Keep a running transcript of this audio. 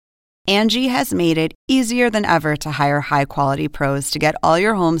Angie has made it easier than ever to hire high-quality pros to get all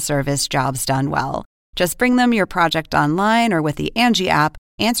your home service jobs done well. Just bring them your project online or with the Angie app,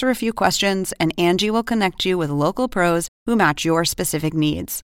 answer a few questions, and Angie will connect you with local pros who match your specific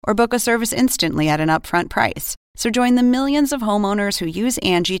needs. Or book a service instantly at an upfront price. So join the millions of homeowners who use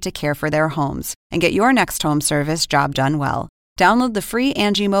Angie to care for their homes and get your next home service job done well. Download the free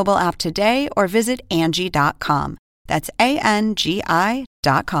Angie mobile app today or visit Angie.com. That's ANGI.com.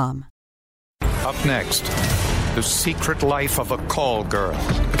 Up next, the secret life of a call girl.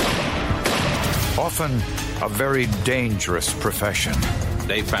 Often a very dangerous profession.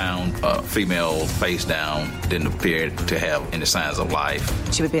 They found a female face down, didn't appear to have any signs of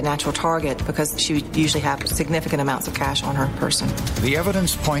life. She would be a natural target because she would usually have significant amounts of cash on her person. The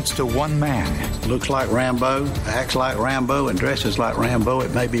evidence points to one man. Looks like Rambo, acts like Rambo, and dresses like Rambo.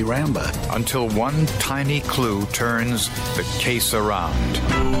 It may be Rambo. Until one tiny clue turns the case around.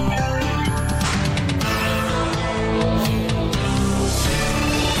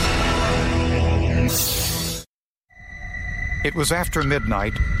 It was after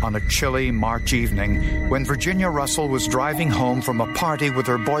midnight on a chilly March evening when Virginia Russell was driving home from a party with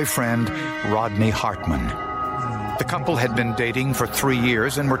her boyfriend, Rodney Hartman. The couple had been dating for 3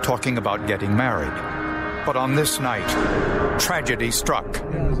 years and were talking about getting married. But on this night, tragedy struck.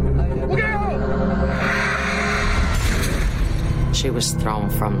 She was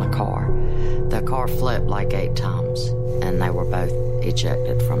thrown from the car. The car flipped like 8 times, and they were both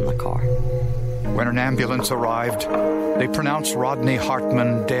ejected from the car. When an ambulance arrived, they pronounced Rodney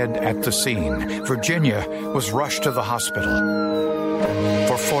Hartman dead at the scene. Virginia was rushed to the hospital.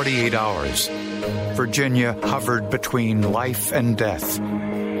 For 48 hours, Virginia hovered between life and death,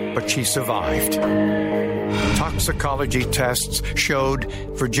 but she survived. Toxicology tests showed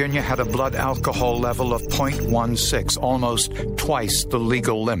Virginia had a blood alcohol level of 0.16, almost twice the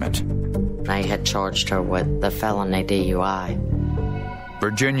legal limit. They had charged her with the felony DUI.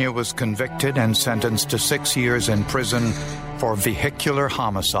 Virginia was convicted and sentenced to 6 years in prison for vehicular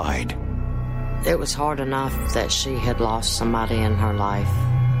homicide. It was hard enough that she had lost somebody in her life,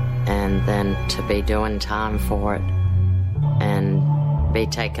 and then to be doing time for it and be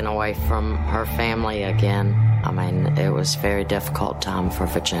taken away from her family again. I mean, it was a very difficult time for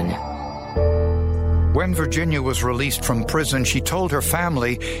Virginia. When Virginia was released from prison, she told her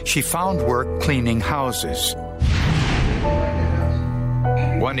family she found work cleaning houses.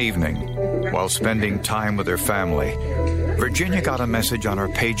 One evening, while spending time with her family, Virginia got a message on her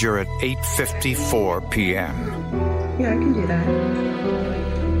pager at 8:54 p.m. Yeah, I can do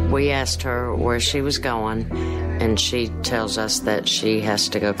that. We asked her where she was going, and she tells us that she has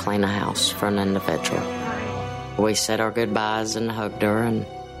to go clean a house for an individual. We said our goodbyes and hugged her and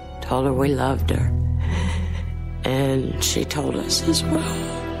told her we loved her. And she told us as well.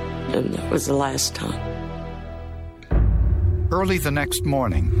 And that was the last time. Early the next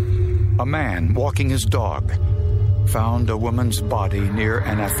morning, a man walking his dog found a woman's body near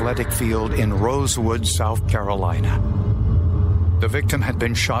an athletic field in Rosewood, South Carolina. The victim had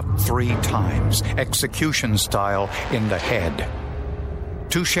been shot 3 times, execution style, in the head.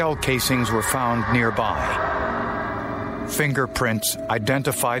 2 shell casings were found nearby. Fingerprints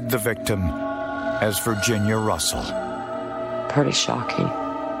identified the victim as Virginia Russell. Pretty shocking,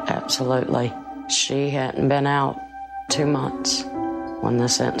 absolutely. She hadn't been out 2 months when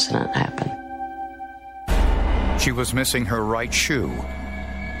this incident happened. She was missing her right shoe.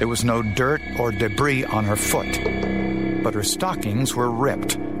 There was no dirt or debris on her foot, but her stockings were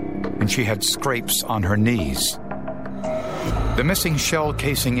ripped, and she had scrapes on her knees. The missing shell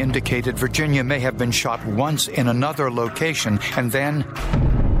casing indicated Virginia may have been shot once in another location and then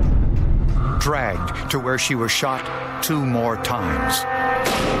dragged to where she was shot 2 more times.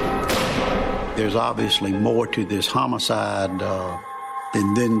 There's obviously more to this homicide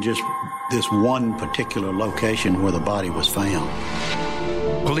than just this one particular location where the body was found.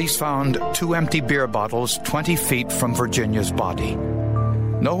 Police found 2 empty beer bottles 20 feet from Virginia's body.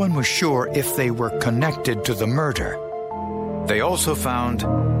 No one was sure if they were connected to the murder. They also found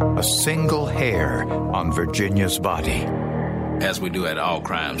a single hair on Virginia's body. As we do at all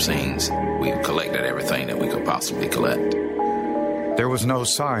crime scenes, we collected everything that we could possibly collect. There was no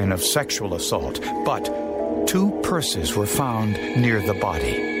sign of sexual assault, but 2 purses were found near the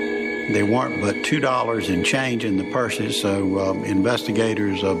body. There weren't but $2 in change in the purses, so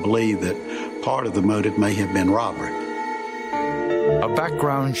investigators believe that part of the motive may have been robbery. A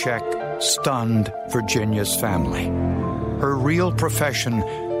background check stunned Virginia's family. Her real profession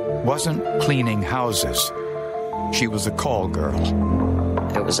wasn't cleaning houses. She was a call girl.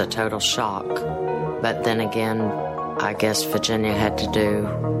 It was a total shock. But then again, I guess Virginia had to do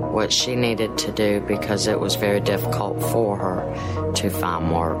what she needed to do because it was very difficult for her to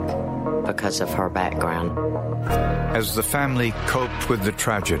find work because of her background. As the family coped with the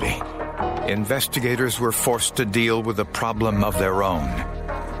tragedy, investigators were forced to deal with a problem of their own.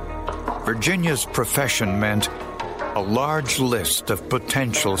 Virginia's profession meant a large list of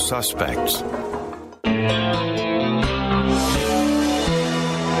potential suspects.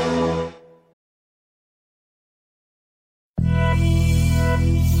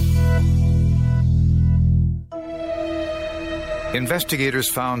 Investigators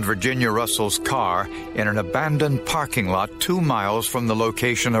found Virginia Russell's car in an abandoned parking lot 2 miles from the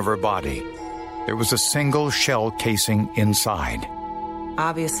location of her body. There was a single shell casing inside.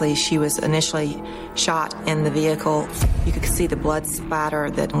 Obviously, she was initially shot in the vehicle. You could see the blood spatter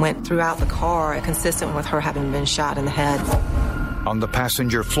that went throughout the car, consistent with her having been shot in the head. On the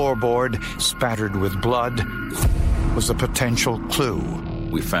passenger floorboard, spattered with blood, was a potential clue.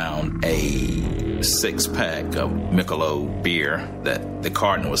 We found a 6-pack of Michelob beer that the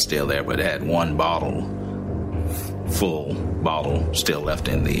carton was still there, but it had one bottle, full bottle, still left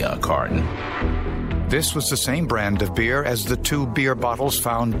in the carton. This was the same brand of beer as the 2 beer bottles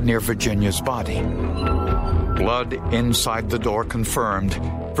found near Virginia's body. Blood inside the door confirmed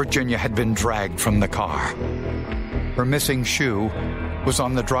Virginia had been dragged from the car. Her missing shoe was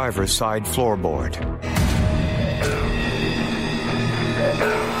on the driver's side floorboard.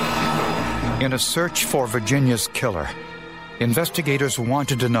 In a search for Virginia's killer, investigators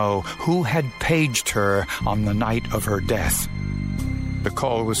wanted to know who had paged her on the night of her death. The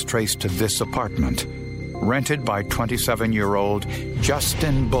call was traced to this apartment, rented by 27-year-old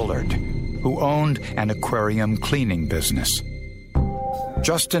Justin Bullard, who owned an aquarium cleaning business.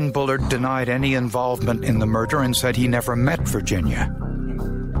 Justin Bullard denied any involvement in the murder and said he never met Virginia.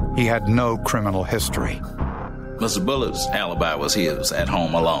 He had no criminal history. Mr. Bullard's alibi was he was at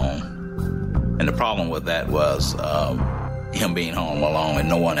home alone. And the problem with that was him being home alone and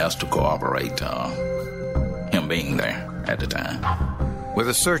no one else to corroborate him being there at the time. With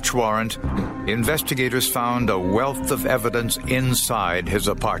a search warrant, investigators found a wealth of evidence inside his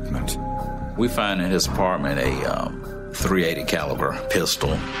apartment. We found in his apartment a .380 caliber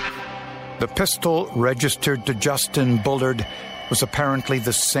pistol. The pistol registered to Justin Bullard was apparently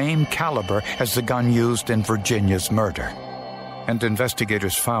the same caliber as the gun used in Virginia's murder. And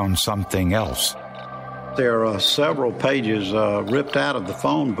investigators found something else. There are several pages ripped out of the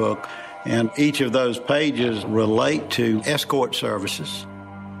phone book, and each of those pages relate to escort services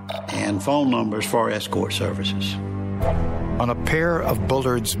and phone numbers for escort services. On a pair of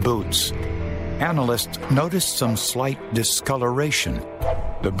Bullard's boots, analysts noticed some slight discoloration.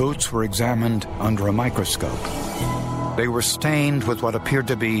 The boots were examined under a microscope. They were stained with what appeared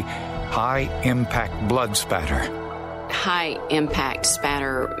to be high-impact blood spatter. High-impact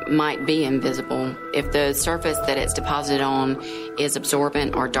spatter might be invisible. If the surface that it's deposited on is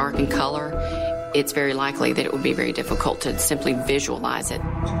absorbent or dark in color, it's very likely that it would be very difficult to simply visualize it.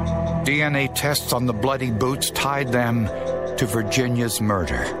 DNA tests on the bloody boots tied them to Virginia's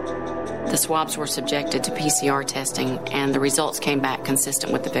murder. The swabs were subjected to PCR testing, and the results came back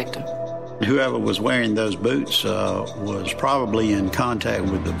consistent with the victim. Whoever was wearing those boots was probably in contact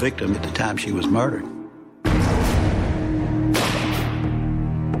with the victim at the time she was murdered.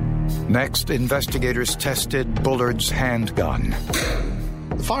 Next, investigators tested Bullard's handgun.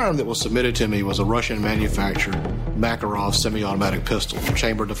 The firearm that was submitted to me was a Russian-manufactured Makarov semi-automatic pistol,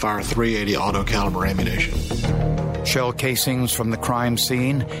 chambered to fire .380 auto-caliber ammunition. Shell casings from the crime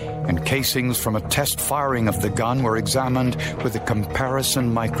scene and casings from a test firing of the gun were examined with a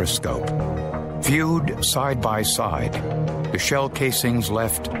comparison microscope. Viewed side by side, the shell casings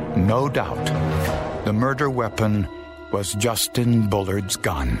left no doubt the murder weapon was Justin Bullard's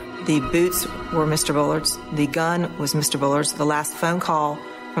gun. The boots were Mr. Bullard's. The gun was Mr. Bullard's. The last phone call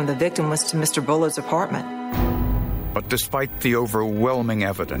from the victim was to Mr. Bullard's apartment. But despite the overwhelming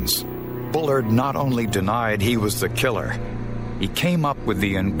evidence, Bullard not only denied he was the killer, he came up with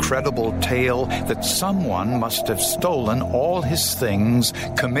the incredible tale that someone must have stolen all his things,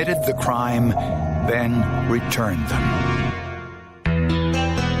 committed the crime, then returned them.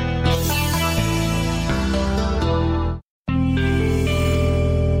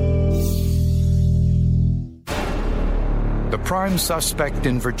 The prime suspect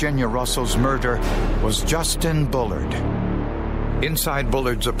in Virginia Russell's murder was Justin Bullard. Inside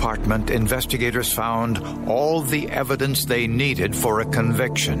Bullard's apartment, investigators found all the evidence they needed for a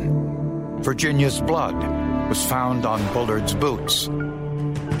conviction. Virginia's blood was found on Bullard's boots.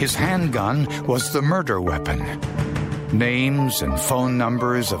 His handgun was the murder weapon. Names and phone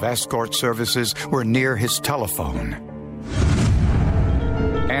numbers of escort services were near his telephone.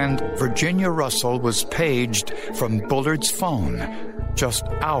 And Virginia Russell was paged from Bullard's phone just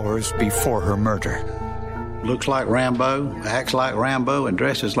hours before her murder. Looks like Rambo, acts like Rambo, and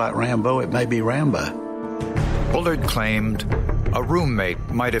dresses like Rambo. It may be Rambo. Bullard claimed a roommate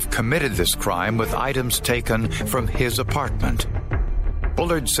might have committed this crime with items taken from his apartment.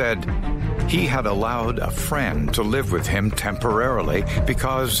 Bullard said he had allowed a friend to live with him temporarily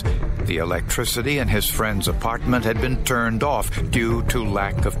because the electricity in his friend's apartment had been turned off due to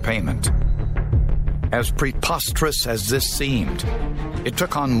lack of payment. As preposterous as this seemed, it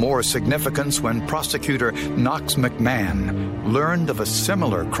took on more significance when prosecutor Knox McMahon learned of a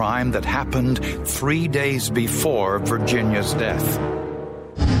similar crime that happened 3 days before Virginia's death.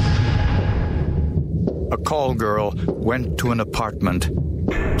 A call girl went to an apartment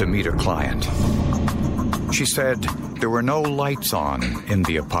to meet her client. She said there were no lights on in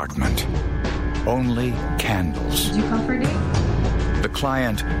the apartment, only candles. Did you come for a date? The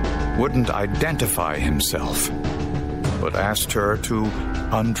client wouldn't identify himself, but asked her to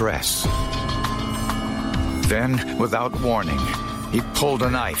undress. Then, without warning, he pulled a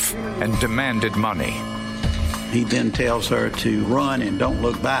knife and demanded money. He then tells her to run and don't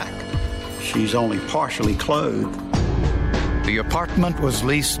look back. She's only partially clothed. The apartment was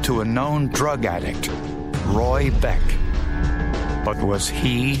leased to a known drug addict, Roy Beck. But was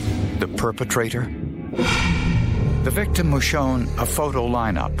he the perpetrator? The victim was shown a photo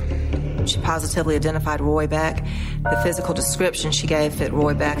lineup. She positively identified Roy Beck. The physical description she gave fit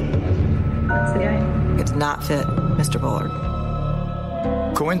Roy Beck. That's the guy. It did not fit Mr. Bullard.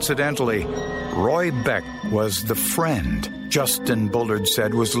 Coincidentally, Roy Beck was the friend Justin Bullard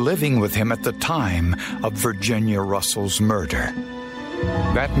said was living with him at the time of Virginia Russell's murder.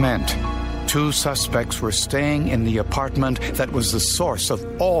 That meant 2 suspects were staying in the apartment that was the source of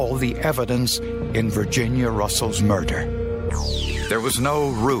all the evidence in Virginia Russell's murder. There was no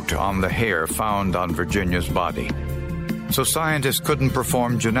root on the hair found on Virginia's body, so scientists couldn't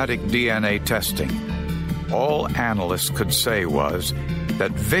perform genetic DNA testing. All analysts could say was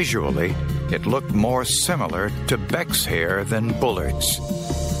that visually it looked more similar to Beck's hair than Bullard's.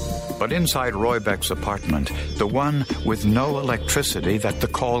 But inside Roy Beck's apartment, the one with no electricity that the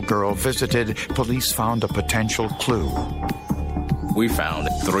call girl visited, police found a potential clue. We found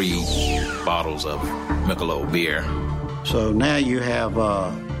 3 bottles of Michelob beer. So now you have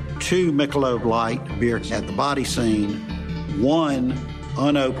 2 Michelob Light beer at the body scene, 1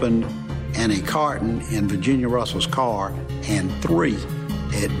 unopened and a carton in Virginia Russell's car, and 3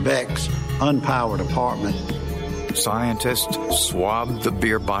 at Beck's unpowered apartment. Scientists swabbed the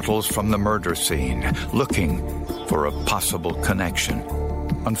beer bottles from the murder scene, looking for a possible connection.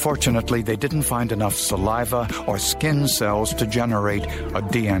 Unfortunately, they didn't find enough saliva or skin cells to generate a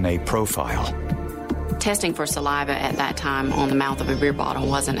DNA profile. Testing for saliva at that time on the mouth of a beer bottle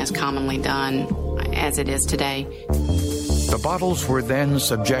wasn't as commonly done as it is today. The bottles were then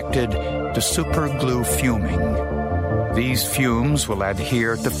subjected to superglue fuming. These fumes will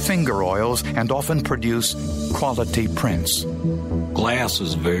adhere to finger oils and often produce quality prints. Glass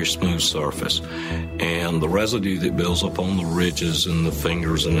is a very smooth surface, and the residue that builds up on the ridges in the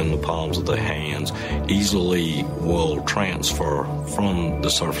fingers and in the palms of the hands easily will transfer from the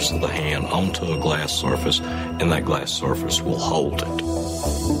surface of the hand onto a glass surface, and that glass surface will hold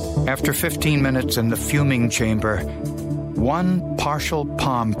it. After 15 minutes in the fuming chamber, 1 partial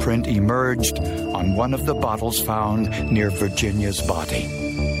palm print emerged on one of the bottles found near Virginia's body.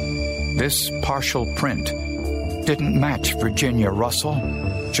 This partial print didn't match Virginia Russell,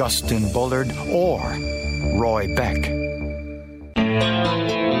 Justin Bullard, or Roy Beck.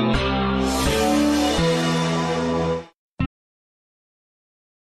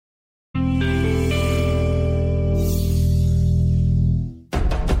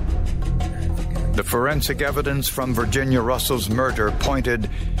 The forensic evidence from Virginia Russell's murder pointed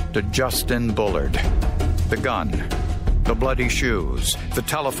to Justin Bullard. The gun, the bloody shoes, the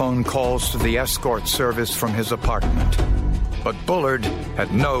telephone calls to the escort service from his apartment. But Bullard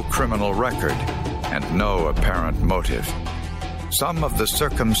had no criminal record and no apparent motive. Some of the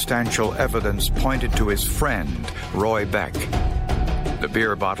circumstantial evidence pointed to his friend, Roy Beck. The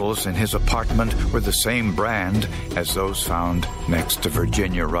beer bottles in his apartment were the same brand as those found next to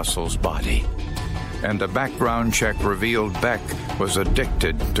Virginia Russell's body. And a background check revealed Beck was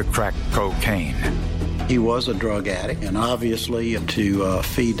addicted to crack cocaine. He was a drug addict, and obviously to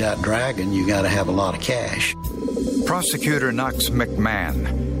feed that dragon, you got to have a lot of cash. Prosecutor Knox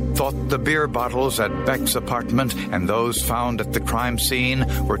McMahon thought the beer bottles at Beck's apartment and those found at the crime scene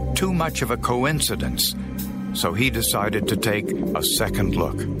were too much of a coincidence, so he decided to take a second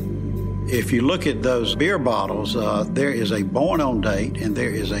look. If you look at those beer bottles, there is a born-on date and there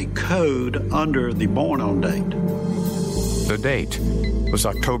is a code under the born-on date. The date was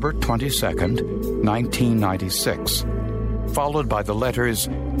October 22nd, 1996, followed by the letters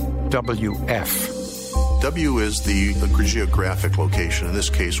WF. W is the geographic location, in this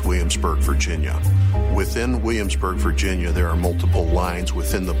case, Williamsburg, Virginia. Within Williamsburg, Virginia, there are multiple lines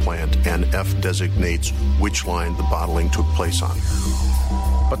within the plant, and F designates which line the bottling took place on.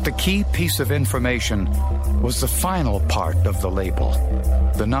 But the key piece of information was the final part of the label,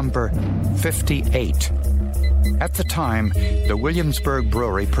 the number 58. At the time, the Williamsburg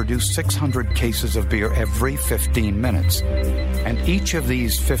Brewery produced 600 cases of beer every 15 minutes, and each of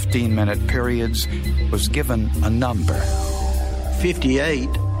these 15-minute periods was given a number. 58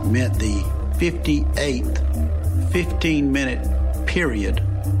 meant the 58th 15-minute period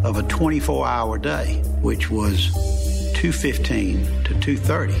of a 24-hour day, which was 2:15 to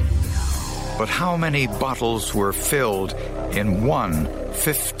 2:30. But how many bottles were filled in one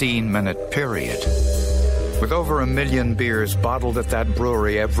 15-minute period? With over 1 million beers bottled at that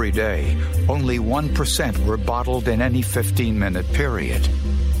brewery every day, only 1% were bottled in any 15-minute period.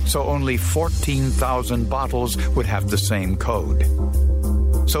 So only 14,000 bottles would have the same code.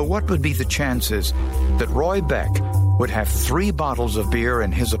 So what would be the chances that Roy Beck would have 3 bottles of beer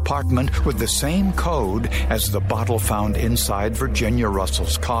in his apartment with the same code as the bottle found inside Virginia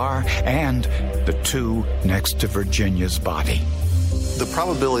Russell's car and the 2 next to Virginia's body? The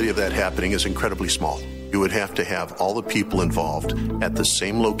probability of that happening is incredibly small. You would have to have all the people involved at the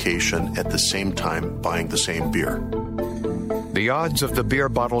same location at the same time buying the same beer. The odds of the beer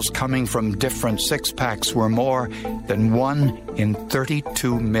bottles coming from different six-packs were more than 1 in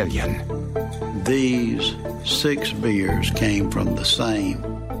 32 million. These 6 beers came from the same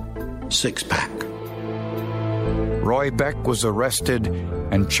six-pack. Roy Beck was arrested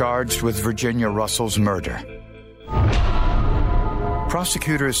and charged with Virginia Russell's murder.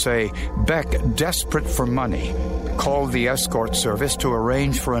 Prosecutors say Beck, desperate for money, called the escort service to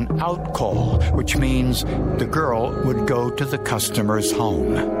arrange for an out call, which means the girl would go to the customer's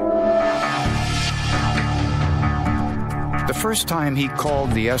home. The first time he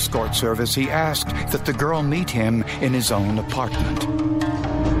called the escort service, he asked that the girl meet him in his own apartment.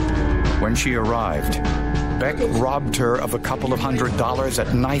 When she arrived, Beck robbed her of a couple of $100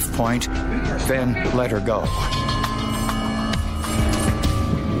 at knife point, then let her go.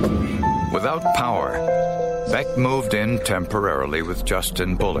 Without power, Beck moved in temporarily with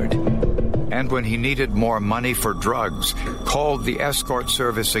Justin Bullard, and when he needed more money for drugs, called the escort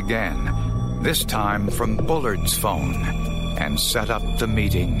service again, this time from Bullard's phone, and set up the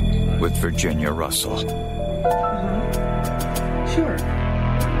meeting with Virginia Russell. Sure.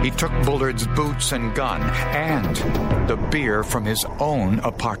 He took Bullard's boots and gun and the beer from his own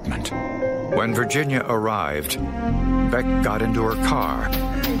apartment. When Virginia arrived, Beck got into her car,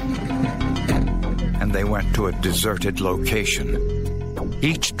 and they went to a deserted location.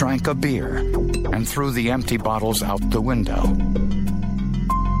 Each drank a beer and threw the empty bottles out the window.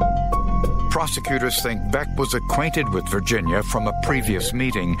 Prosecutors think Beck was acquainted with Virginia from a previous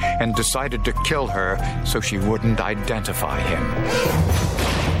meeting and decided to kill her so she wouldn't identify him.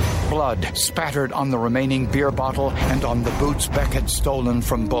 Blood spattered on the remaining beer bottle and on the boots Beck had stolen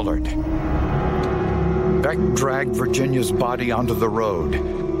from Bullard. Beck dragged Virginia's body onto the road,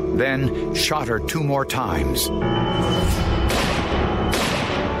 then shot her 2 more times.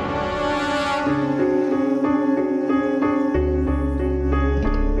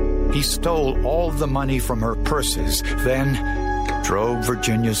 He stole all the money from her purses, then drove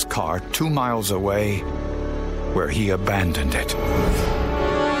Virginia's car 2 miles away, where he abandoned it.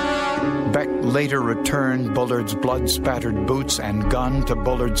 Beck later returned Bullard's blood-spattered boots and gun to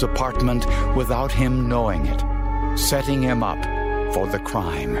Bullard's apartment without him knowing it, setting him up for the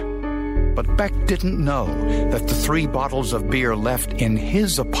crime. But Beck didn't know that the 3 bottles of beer left in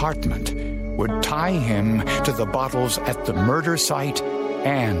his apartment would tie him to the bottles at the murder site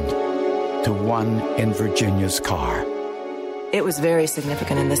and to one in Virginia's car. It was very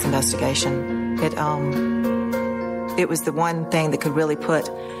significant in this investigation. It was the one thing that could really put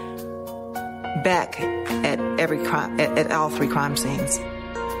Beck at every crime, at all 3 crime scenes.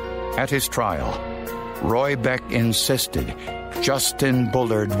 At his trial, Roy Beck insisted Justin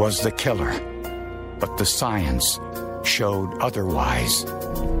Bullard was the killer, but the science showed otherwise.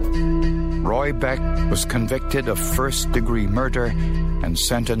 Roy Beck was convicted of first-degree murder and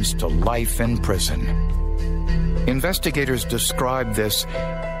sentenced to life in prison. Investigators described this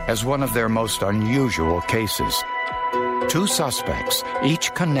as one of their most unusual cases. 2 suspects,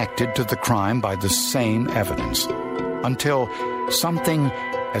 each connected to the crime by the same evidence, until something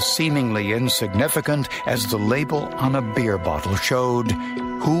as seemingly insignificant as the label on a beer bottle showed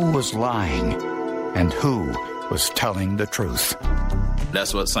who was lying and who was telling the truth.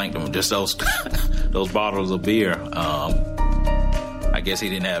 That's what sank them, just those those bottles of beer. I guess he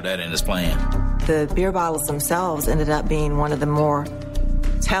didn't have that in his plan. The beer bottles themselves ended up being one of the more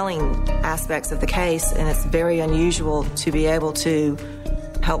telling aspects of the case, and it's very unusual to be able to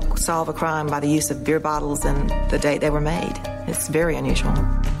help solve a crime by the use of beer bottles and the date they were made. It's very unusual.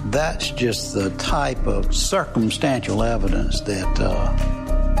 That's just the type of circumstantial evidence that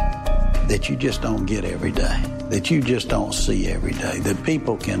you just don't get every day, that you just don't see every day, that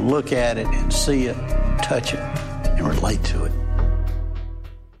people can look at it and see it, touch it, and relate to it.